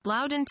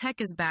Loud in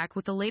Tech is back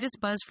with the latest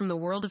buzz from the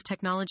world of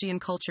technology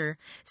and culture.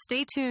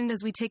 Stay tuned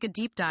as we take a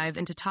deep dive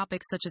into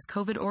topics such as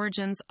COVID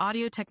origins,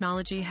 audio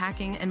technology,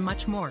 hacking, and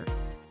much more.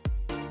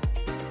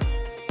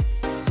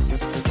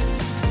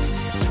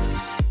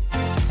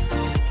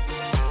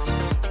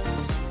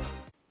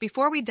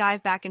 Before we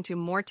dive back into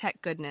more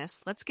tech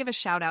goodness, let's give a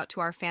shout out to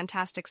our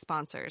fantastic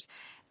sponsors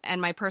and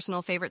my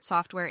personal favorite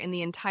software in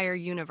the entire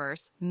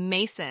universe,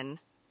 Mason.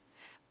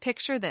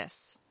 Picture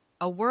this.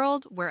 A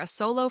world where a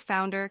solo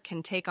founder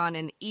can take on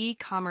an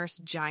e-commerce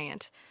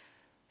giant.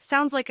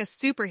 Sounds like a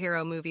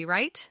superhero movie,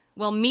 right?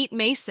 Well, meet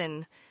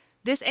Mason.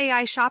 This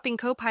AI shopping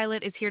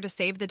co-pilot is here to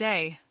save the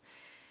day.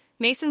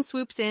 Mason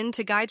swoops in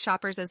to guide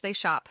shoppers as they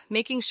shop,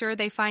 making sure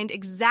they find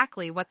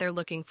exactly what they're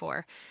looking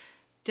for.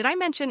 Did I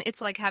mention it's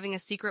like having a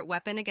secret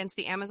weapon against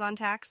the Amazon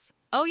tax?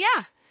 Oh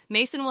yeah!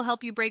 Mason will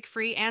help you break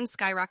free and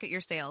skyrocket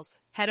your sales.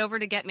 Head over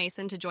to Get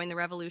Mason to join the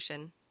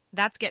revolution.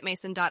 That's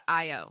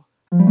getmason.io.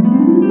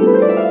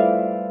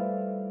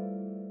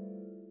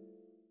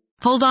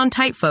 Hold on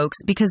tight, folks,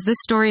 because this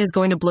story is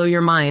going to blow your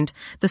mind.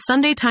 The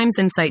Sunday Times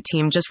Insight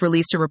team just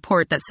released a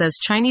report that says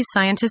Chinese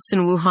scientists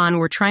in Wuhan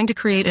were trying to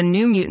create a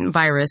new mutant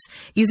virus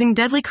using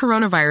deadly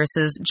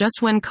coronaviruses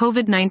just when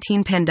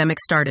COVID-19 pandemic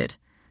started.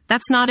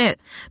 That's not it.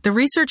 The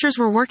researchers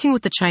were working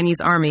with the Chinese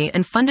army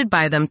and funded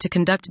by them to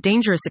conduct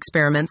dangerous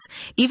experiments,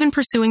 even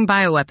pursuing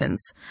bioweapons.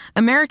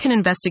 American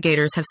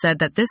investigators have said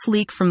that this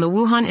leak from the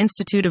Wuhan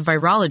Institute of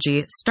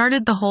Virology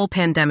started the whole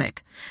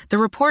pandemic. The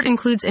report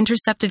includes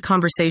intercepted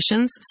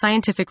conversations,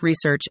 scientific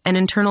research, and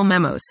internal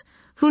memos.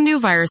 Who knew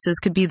viruses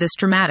could be this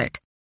dramatic?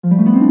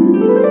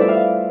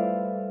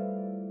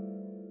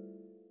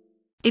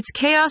 It's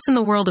chaos in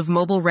the world of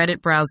mobile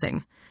Reddit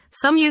browsing.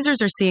 Some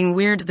users are seeing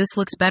weird "this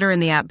looks better" in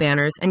the app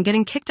banners and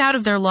getting kicked out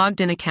of their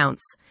logged-in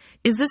accounts.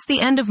 Is this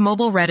the end of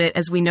mobile Reddit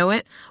as we know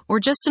it, or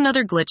just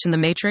another glitch in the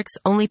matrix?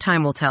 Only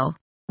time will tell.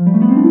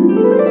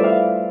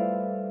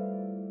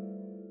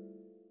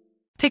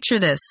 Picture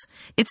this.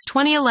 It's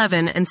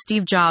 2011 and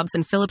Steve Jobs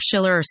and Philip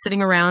Schiller are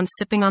sitting around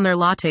sipping on their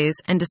lattes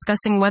and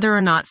discussing whether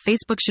or not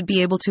Facebook should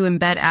be able to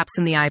embed apps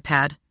in the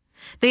iPad.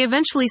 They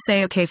eventually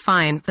say, okay,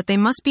 fine, but they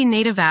must be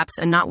native apps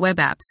and not web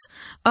apps.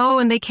 Oh,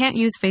 and they can't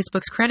use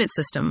Facebook's credit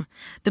system.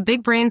 The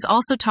big brains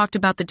also talked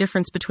about the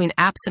difference between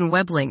apps and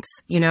web links,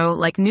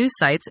 like news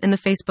sites in the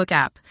Facebook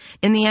app.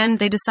 In the end,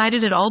 they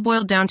decided it all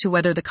boiled down to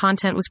whether the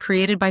content was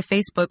created by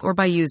Facebook or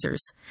by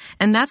users.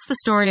 And that's the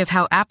story of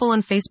how Apple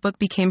and Facebook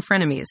became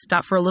frenemies,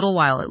 for a little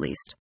while at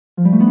least.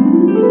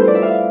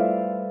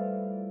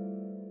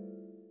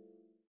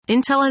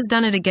 Intel has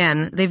done it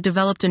again. They've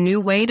developed a new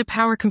way to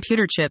power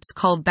computer chips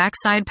called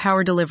backside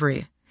power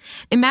delivery.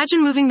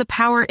 Imagine moving the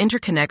power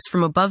interconnects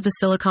from above the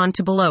silicon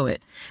to below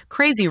it.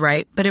 Crazy,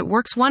 right? But it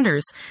works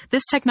wonders.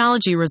 This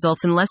technology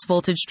results in less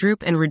voltage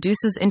droop and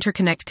reduces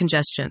interconnect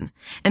congestion.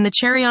 And the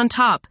cherry on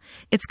top,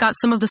 it's got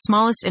some of the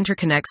smallest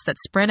interconnects that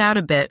spread out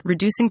a bit,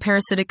 reducing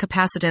parasitic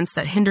capacitance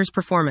that hinders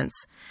performance.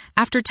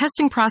 After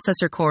testing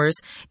processor cores,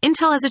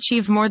 Intel has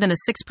achieved more than a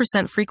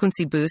 6%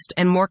 frequency boost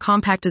and more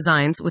compact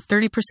designs with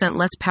 30%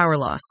 less power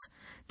loss.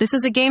 This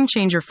is a game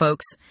changer,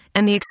 folks,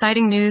 and the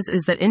exciting news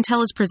is that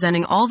Intel is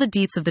presenting all the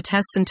deets of the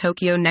tests in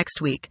Tokyo next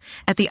week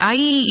at the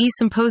IEEE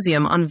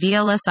Symposium on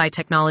VLSI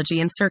Technology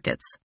and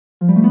Circuits.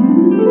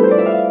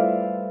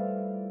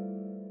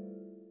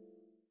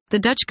 The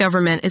Dutch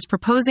government is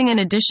proposing an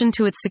addition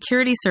to its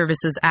Security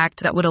Services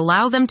Act that would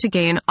allow them to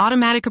gain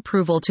automatic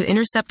approval to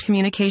intercept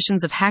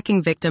communications of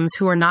hacking victims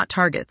who are not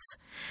targets.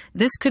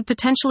 This could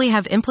potentially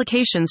have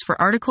implications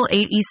for Article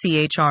 8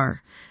 ECHR.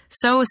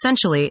 So,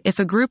 essentially, if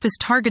a group is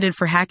targeted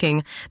for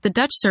hacking, the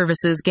Dutch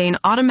services gain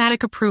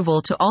automatic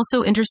approval to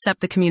also intercept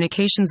the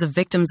communications of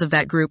victims of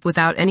that group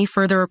without any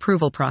further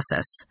approval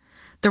process.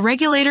 The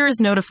regulator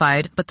is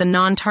notified, but the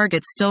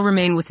non-targets still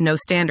remain with no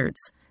standards.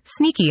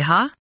 Sneaky,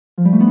 huh?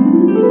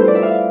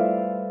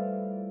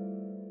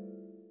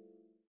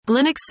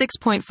 Linux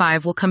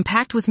 6.5 will come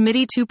packed with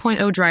MIDI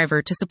 2.0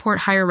 driver to support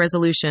higher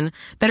resolution,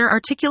 better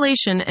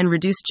articulation, and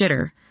reduced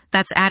jitter.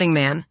 That's adding,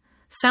 man.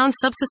 Sound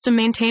subsystem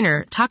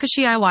maintainer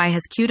Takashi Iwai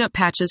has queued up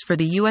patches for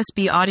the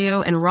USB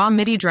audio and raw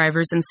MIDI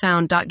drivers in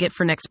sound.get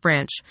for next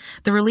branch.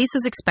 The release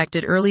is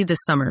expected early this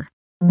summer.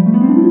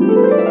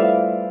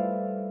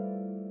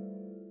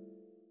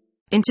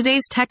 In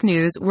today's tech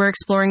news, we're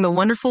exploring the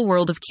wonderful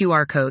world of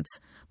QR codes.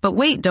 But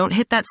wait, don't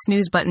hit that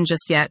snooze button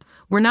just yet.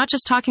 We're not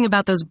just talking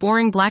about those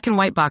boring black and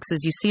white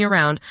boxes you see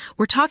around.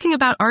 We're talking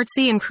about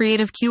artsy and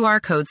creative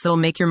QR codes that'll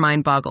make your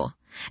mind boggle.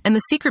 And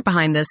the secret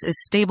behind this is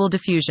stable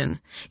diffusion.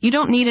 You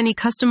don't need any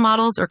custom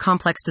models or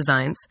complex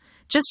designs.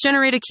 Just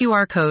generate a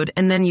QR code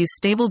and then use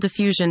stable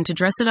diffusion to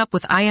dress it up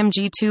with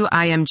IMG to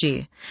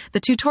IMG. The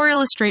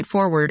tutorial is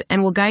straightforward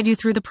and will guide you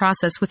through the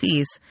process with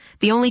ease.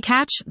 The only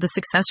catch, the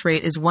success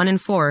rate is 1 in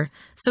 4,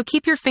 so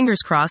keep your fingers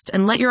crossed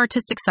and let your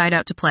artistic side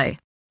out to play.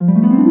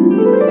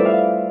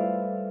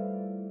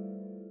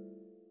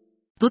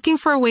 Looking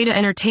for a way to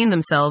entertain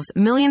themselves,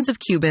 millions of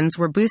Cubans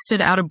were boosted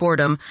out of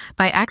boredom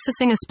by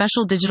accessing a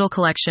special digital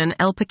collection,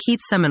 El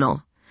Paquete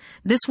Seminole.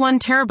 This 1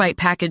 terabyte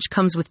package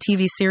comes with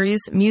TV series,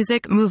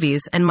 music,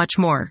 movies, and much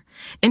more.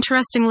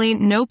 Interestingly,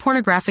 no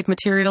pornographic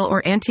material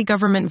or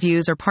anti-government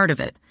views are part of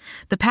it.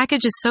 The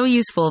package is so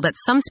useful that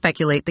some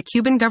speculate the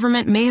Cuban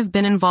government may have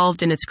been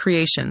involved in its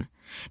creation.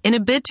 In a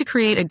bid to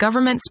create a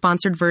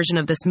government-sponsored version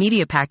of this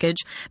media package,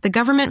 the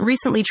government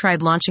recently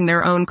tried launching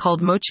their own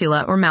called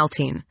Mochila or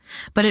Maltine.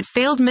 But it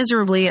failed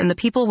miserably and the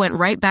people went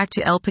right back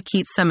to El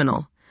Paquete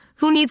Seminole.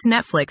 Who needs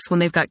Netflix when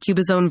they've got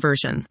Cuba's own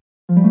version?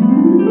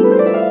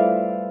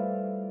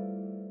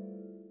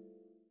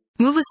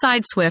 Move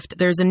aside Swift,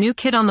 there's a new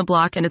kid on the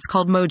block and it's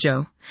called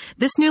Mojo.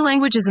 This new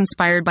language is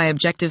inspired by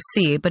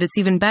Objective-C, but it's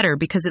even better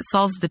because it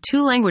solves the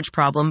two-language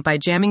problem by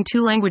jamming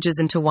 2 languages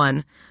into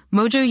one.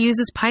 Mojo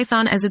uses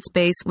Python as its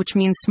base, which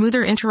means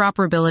smoother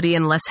interoperability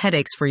and less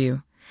headaches for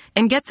you.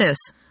 And get this,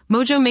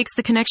 Mojo makes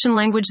the connection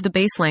language the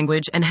base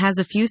language and has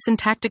a few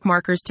syntactic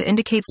markers to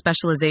indicate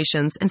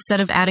specializations instead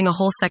of adding a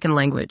whole second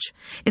language.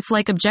 It's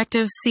like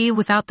Objective-C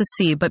without the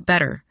C, but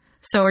better.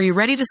 So are you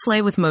ready to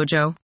slay with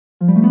Mojo?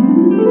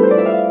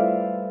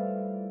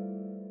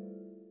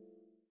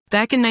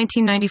 Back in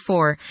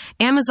 1994,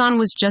 Amazon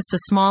was just a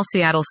small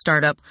Seattle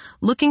startup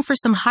looking for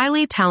some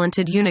highly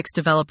talented Unix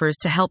developers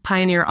to help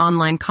pioneer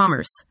online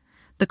commerce.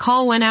 The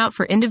call went out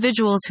for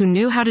individuals who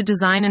knew how to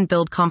design and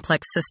build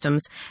complex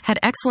systems, had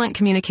excellent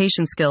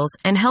communication skills,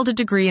 and held a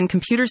degree in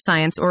computer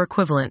science or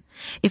equivalent.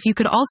 If you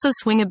could also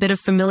swing a bit of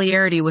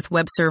familiarity with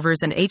web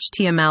servers and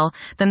HTML,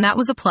 then that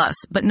was a plus,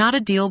 but not a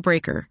deal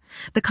breaker.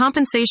 The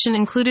compensation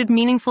included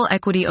meaningful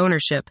equity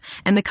ownership,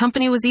 and the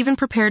company was even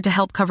prepared to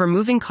help cover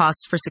moving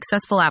costs for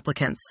successful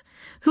applicants.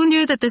 Who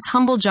knew that this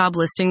humble job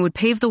listing would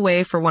pave the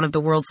way for one of the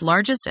world's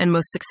largest and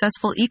most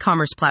successful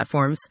e-commerce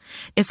platforms?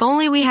 If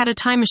only we had a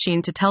time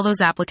machine to tell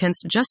those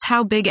applicants just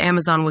how big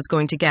Amazon was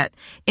going to get.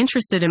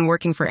 Interested in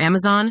working for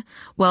Amazon?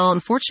 Well,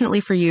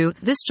 unfortunately for you,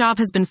 this job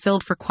has been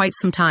filled for quite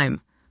some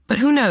time. But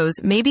who knows,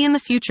 maybe in the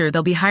future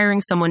they'll be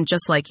hiring someone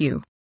just like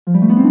you.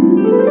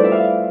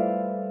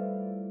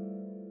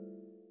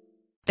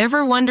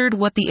 Ever wondered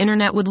what the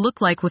internet would look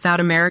like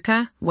without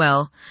America?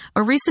 Well,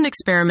 a recent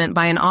experiment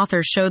by an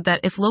author showed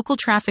that if local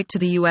traffic to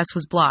the US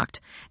was blocked,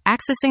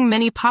 accessing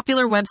many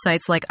popular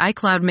websites like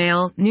iCloud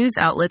Mail, news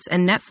outlets,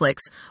 and Netflix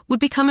would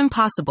become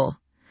impossible.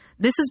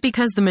 This is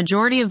because the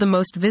majority of the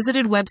most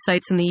visited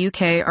websites in the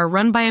UK are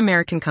run by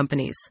American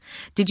companies.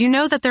 Did you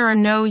know that there are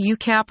no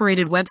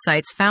UK-operated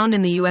websites found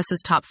in the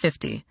US's top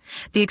 50?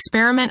 The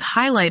experiment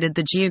highlighted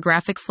the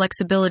geographic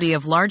flexibility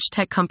of large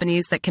tech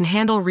companies that can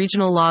handle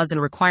regional laws and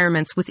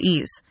requirements with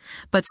ease.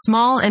 But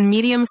small and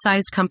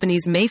medium-sized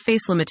companies may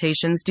face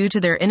limitations due to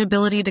their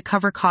inability to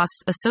cover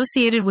costs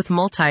associated with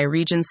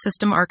multi-region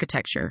system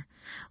architecture.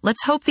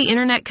 Let's hope the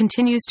internet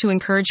continues to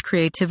encourage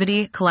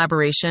creativity,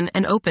 collaboration,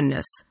 and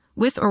openness.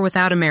 With or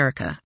without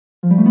America.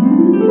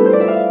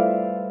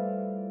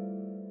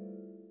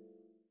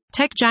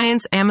 Tech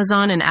giants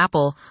Amazon and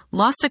Apple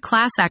lost a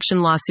class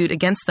action lawsuit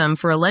against them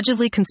for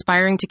allegedly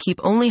conspiring to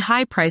keep only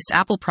high-priced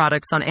Apple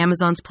products on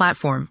Amazon's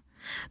platform.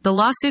 The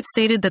lawsuit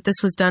stated that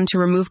this was done to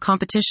remove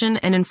competition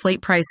and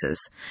inflate prices.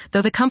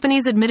 Though the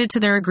companies admitted to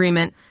their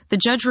agreement, the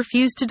judge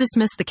refused to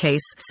dismiss the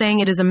case, saying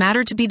it is a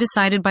matter to be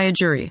decided by a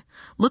jury.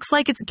 Looks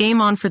like it's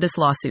game on for this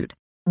lawsuit.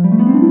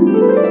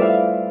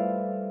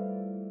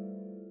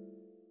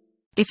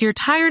 If you're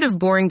tired of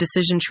boring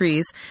decision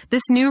trees,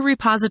 this new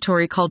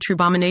repository called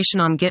Treebomination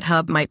on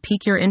GitHub might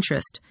pique your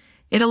interest.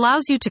 It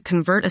allows you to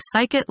convert a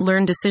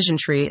scikit-learn decision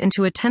tree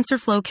into a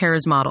TensorFlow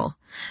Keras model.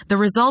 The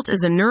result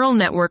is a neural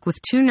network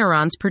with 2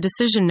 neurons per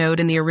decision node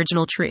in the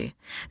original tree.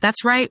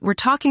 That's right, we're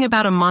talking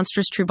about a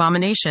monstrous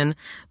treebomination,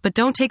 but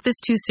don't take this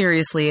too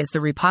seriously as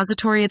the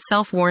repository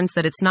itself warns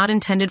that it's not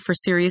intended for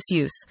serious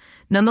use.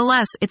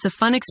 Nonetheless, it's a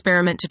fun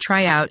experiment to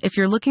try out if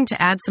you're looking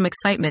to add some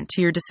excitement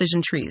to your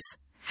decision trees.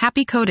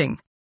 Happy coding!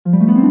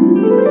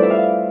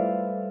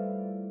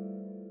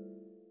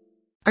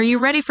 Are you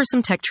ready for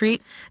some tech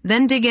treat?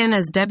 Then dig in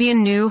as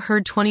Debian New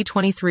Herd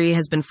 2023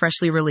 has been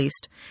freshly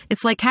released.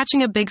 It's like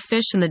catching a big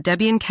fish in the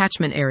Debian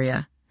catchment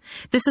area.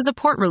 This is a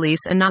port release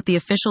and not the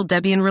official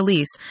Debian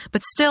release,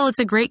 but still it's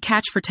a great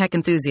catch for tech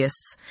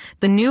enthusiasts.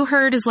 The New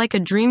Herd is like a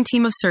dream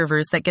team of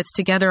servers that gets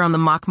together on the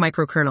mock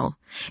microkernel.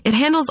 It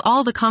handles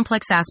all the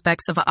complex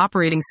aspects of an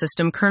operating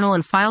system, kernel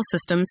and file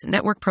systems,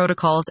 network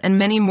protocols, and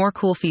many more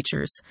cool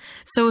features.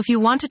 So if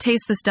you want to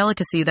taste this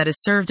delicacy that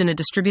is served in a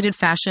distributed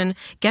fashion,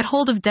 get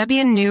hold of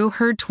Debian New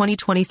Herd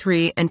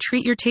 2023 and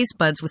treat your taste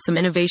buds with some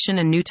innovation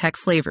and new tech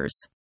flavors.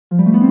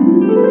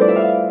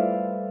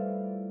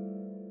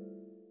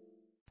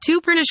 2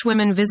 British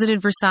women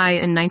visited Versailles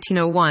in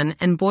 1901,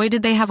 and boy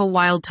did they have a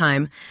wild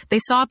time. They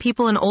saw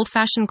people in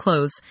old-fashioned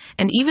clothes,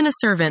 and even a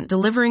servant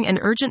delivering an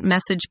urgent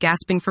message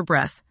gasping for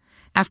breath.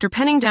 After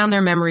penning down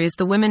their memories,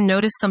 the women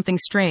noticed something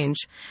strange.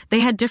 They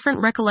had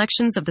different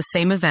recollections of the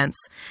same events.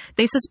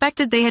 They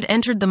suspected they had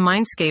entered the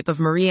mindscape of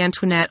Marie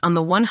Antoinette on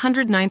the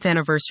 109th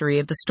anniversary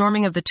of the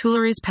storming of the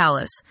Tuileries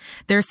Palace.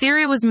 Their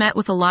theory was met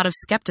with a lot of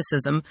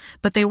skepticism,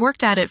 but they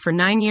worked at it for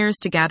 9 years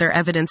to gather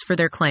evidence for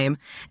their claim,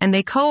 and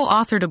they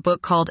co-authored a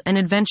book called An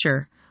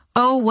Adventure.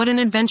 Oh, what an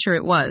adventure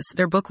it was.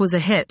 Their book was a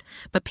hit,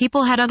 but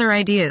people had other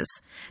ideas.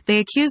 They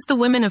accused the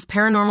women of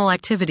paranormal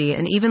activity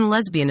and even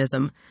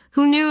lesbianism.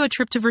 Who knew a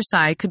trip to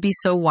Versailles could be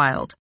so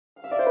wild?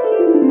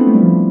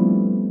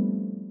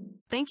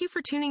 Thank you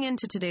for tuning in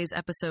to today's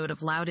episode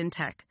of Loud in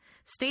Tech.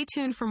 Stay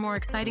tuned for more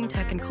exciting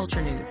tech and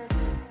culture news.